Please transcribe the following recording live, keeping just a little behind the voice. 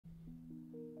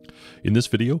In this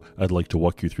video, I'd like to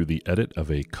walk you through the edit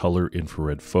of a color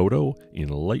infrared photo in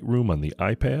Lightroom on the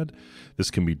iPad.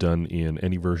 This can be done in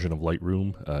any version of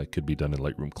Lightroom. It could be done in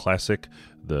Lightroom Classic,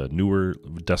 the newer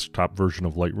desktop version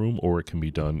of Lightroom, or it can be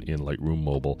done in Lightroom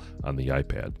Mobile on the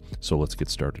iPad. So let's get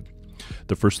started.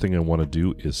 The first thing I want to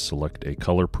do is select a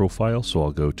color profile, so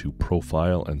I'll go to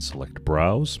Profile and select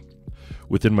Browse.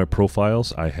 Within my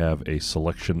profiles, I have a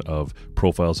selection of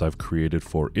profiles I've created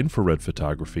for infrared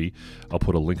photography. I'll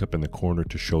put a link up in the corner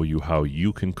to show you how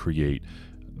you can create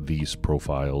these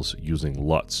profiles using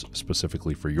LUTs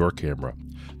specifically for your camera.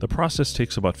 The process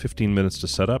takes about 15 minutes to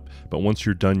set up, but once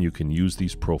you're done, you can use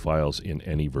these profiles in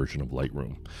any version of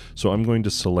Lightroom. So I'm going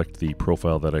to select the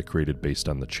profile that I created based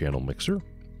on the channel mixer.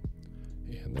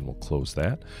 And then we'll close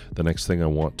that. The next thing I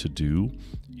want to do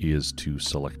is to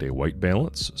select a white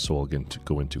balance. So I'll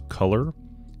go into color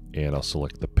and I'll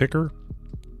select the picker.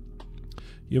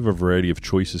 You have a variety of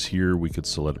choices here. We could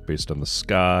select it based on the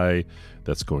sky.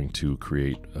 That's going to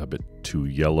create a bit too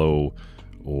yellow,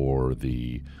 or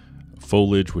the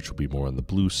foliage, which will be more on the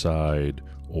blue side,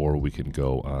 or we can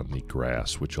go on the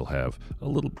grass, which will have a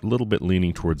little bit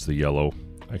leaning towards the yellow.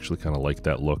 I actually kind of like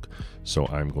that look, so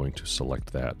I'm going to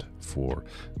select that for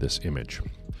this image.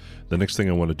 The next thing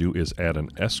I want to do is add an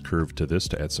S-curve to this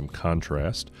to add some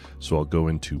contrast. So I'll go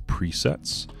into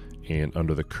Presets, and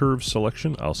under the curve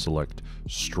selection, I'll select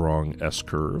Strong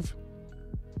S-curve.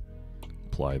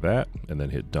 Apply that, and then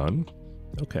hit Done.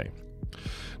 Okay.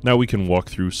 Now we can walk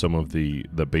through some of the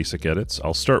basic edits.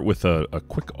 I'll start with a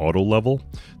quick auto level.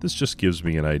 This just gives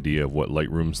me an idea of what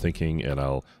Lightroom's thinking, and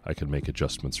I can make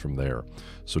adjustments from there.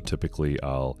 So typically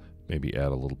I'll maybe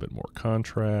add a little bit more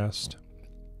contrast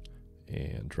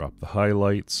and drop the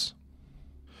highlights.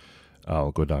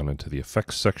 I'll go down into the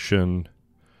effects section.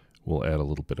 We'll add a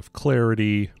little bit of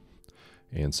clarity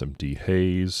and some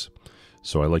dehaze.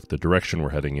 So I like the direction we're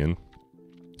heading in.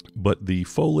 But the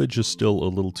foliage is still a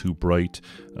little too bright,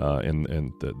 and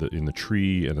in the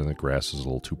tree and in the grass is a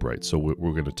little too bright. So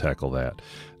we're going to tackle that.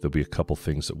 There'll be a couple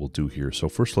things that we'll do here. So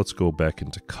first, let's go back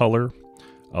into color.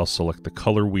 I'll select the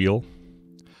color wheel,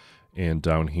 and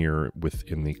down here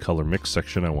within the color mix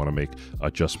section, I want to make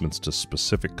adjustments to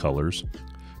specific colors.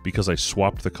 Because I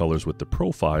swapped the colors with the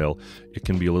profile, it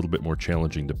can be a little bit more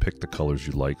challenging to pick the colors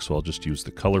you like. So I'll just use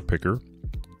the color picker.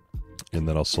 And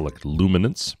then I'll select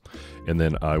luminance, and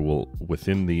then I will,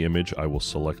 within the image, I will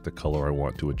select the color I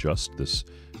want to adjust, this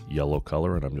yellow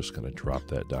color, and I'm just going to drop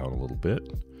that down a little bit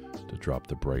to drop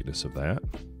the brightness of that.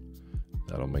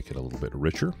 That'll make it a little bit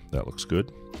richer. That looks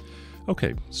good.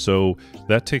 Okay, so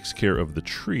that takes care of the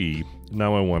tree.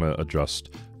 Now I want to adjust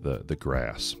the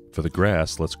grass. For the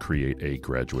grass, let's create a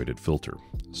graduated filter.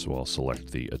 So I'll select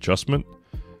the adjustment,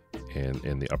 and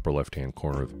in the upper left-hand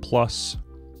corner, the plus,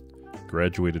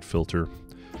 graduated filter.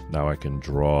 Now I can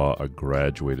draw a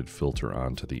graduated filter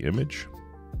onto the image.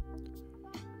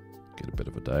 Get a bit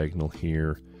of a diagonal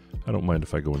here. I don't mind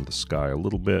if I go into the sky a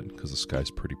little bit because the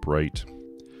sky's pretty bright.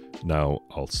 Now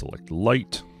I'll select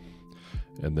light,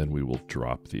 and then we will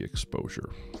drop the exposure.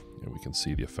 And we can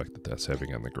see the effect that that's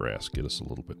having on the grass. Get us a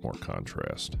little bit more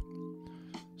contrast.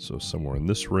 So somewhere in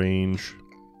this range.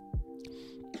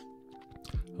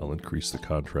 I'll increase the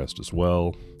contrast as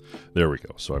well. There we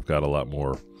go. So I've got a lot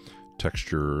more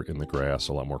texture in the grass,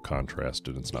 a lot more contrast,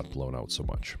 and it's not blown out so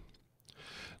much.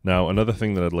 Now, another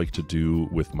thing that I'd like to do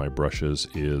with my brushes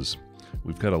is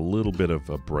we've got a little bit of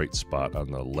a bright spot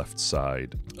on the left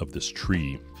side of this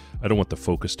tree. I don't want the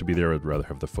focus to be there. I'd rather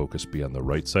have the focus be on the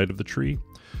right side of the tree.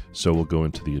 So we'll go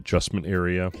into the adjustment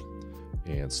area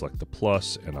and select the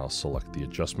plus, and I'll select the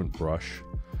adjustment brush.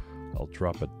 I'll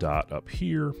drop a dot up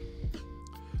here.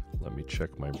 Let me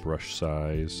check my brush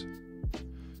size,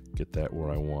 get that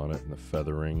where I want it in the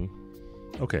feathering.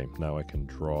 Okay, now I can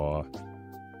draw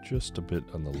just a bit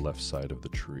on the left side of the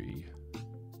tree.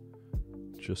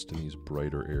 Just in these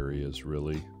brighter areas,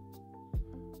 really,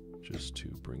 just to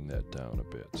bring that down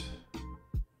a bit.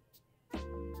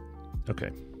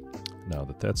 Okay, now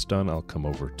that that's done, I'll come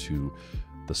over to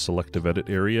the selective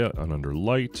edit area, and under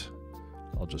light,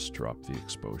 I'll just drop the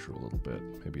exposure a little bit,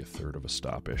 maybe a third of a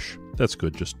stop-ish. That's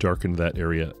good, just darken that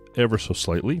area ever so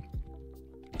slightly,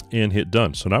 and hit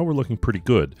done. So now we're looking pretty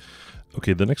good.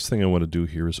 Okay, the next thing I want to do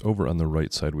here is over on the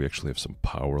right side, we actually have some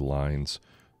power lines.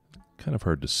 Kind of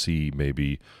hard to see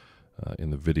maybe in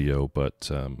the video,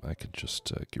 but I could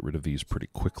just get rid of these pretty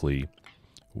quickly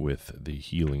with the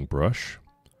healing brush.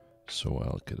 So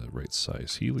I'll get a right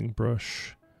size healing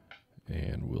brush,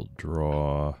 and we'll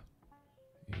draw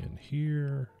in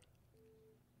here.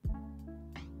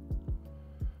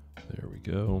 There we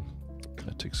go.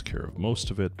 That takes care of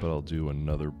most of it, but I'll do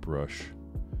another brush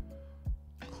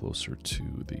closer to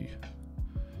the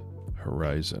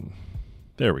horizon.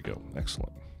 There we go.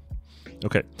 Excellent.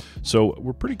 Okay, so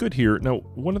we're pretty good here. Now,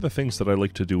 one of the things that I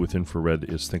like to do with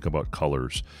infrared is think about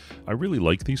colors. I really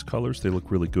like these colors. They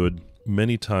look really good.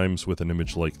 Many times with an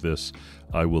image like this,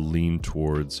 I will lean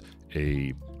towards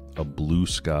a blue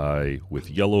sky with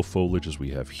yellow foliage as we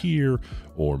have here,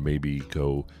 or maybe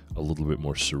go a little bit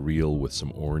more surreal with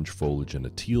some orange foliage and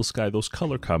a teal sky. Those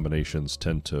color combinations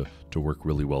tend to work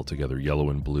really well together,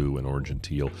 yellow and blue and orange and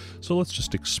teal. So let's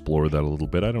just explore that a little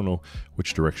bit. I don't know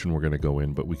which direction we're going to go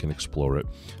in, but we can explore it.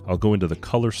 I'll go into the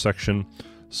color section,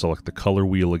 select the color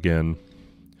wheel again.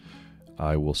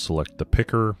 I will select the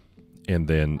picker, and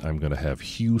then I'm going to have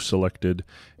hue selected,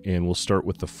 and we'll start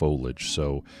with the foliage.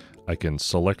 So I can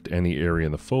select any area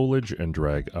in the foliage and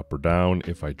drag up or down.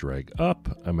 If I drag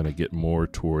up, I'm going to get more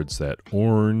towards that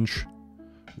orange,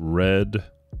 red.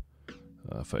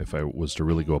 If I was to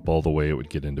really go up all the way, it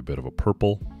would get into a bit of a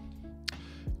purple.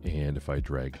 And if I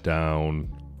drag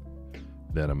down,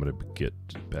 then I'm going to get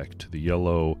back to the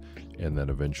yellow, and then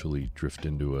eventually drift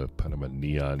into a kind of a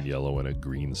neon yellow and a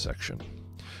green section.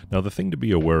 Now, the thing to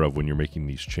be aware of when you're making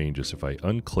these changes, if I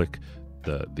unclick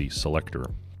the selector,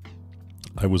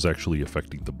 I was actually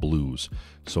affecting the blues.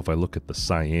 So if I look at the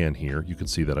cyan here, you can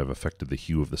see that I've affected the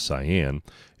hue of the cyan.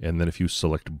 And then if you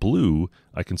select blue,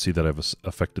 I can see that I've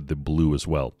affected the blue as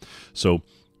well. So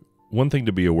one thing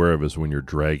to be aware of is when you're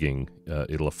dragging,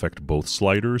 it'll affect both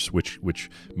sliders, which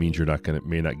means you're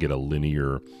may not get a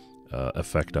linear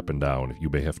effect up and down. You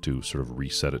may have to sort of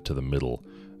reset it to the middle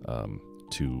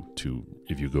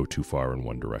if you go too far in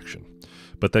one direction.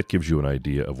 But that gives you an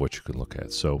idea of what you can look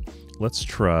at. So let's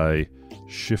try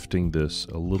shifting this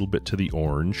a little bit to the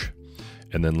orange,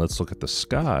 and then let's look at the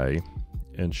sky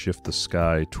and shift the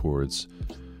sky towards,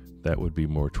 that would be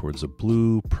more towards a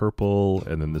blue, purple,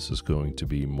 and then this is going to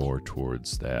be more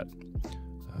towards that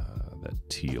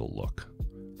teal look.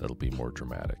 That'll be more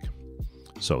dramatic.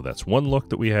 So that's one look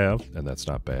that we have, and that's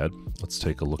not bad. Let's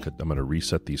take a look at, I'm going to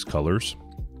reset these colors.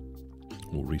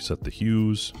 We'll reset the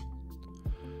hues.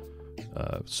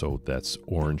 So that's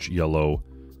orange, yellow,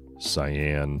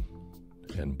 cyan,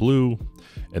 and blue.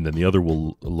 And then the other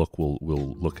we'll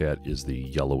look at is the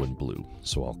yellow and blue.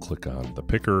 So I'll click on the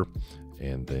picker,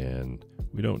 and then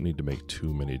we don't need to make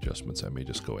too many adjustments. I may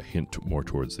just go a hint more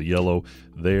towards the yellow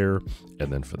there.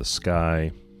 And then for the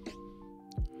sky,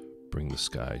 bring the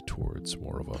sky towards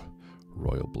more of a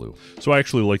royal blue. So I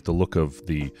actually like the look of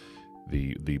the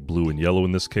blue and yellow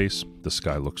in this case. The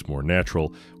sky looks more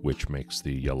natural, which makes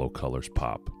the yellow colors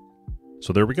pop.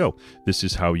 So there we go. This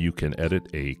is how you can edit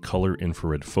a color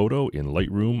infrared photo in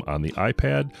Lightroom on the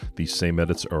iPad. These same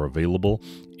edits are available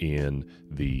in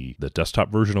the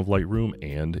desktop version of Lightroom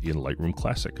and in Lightroom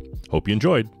Classic. Hope you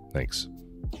enjoyed. Thanks.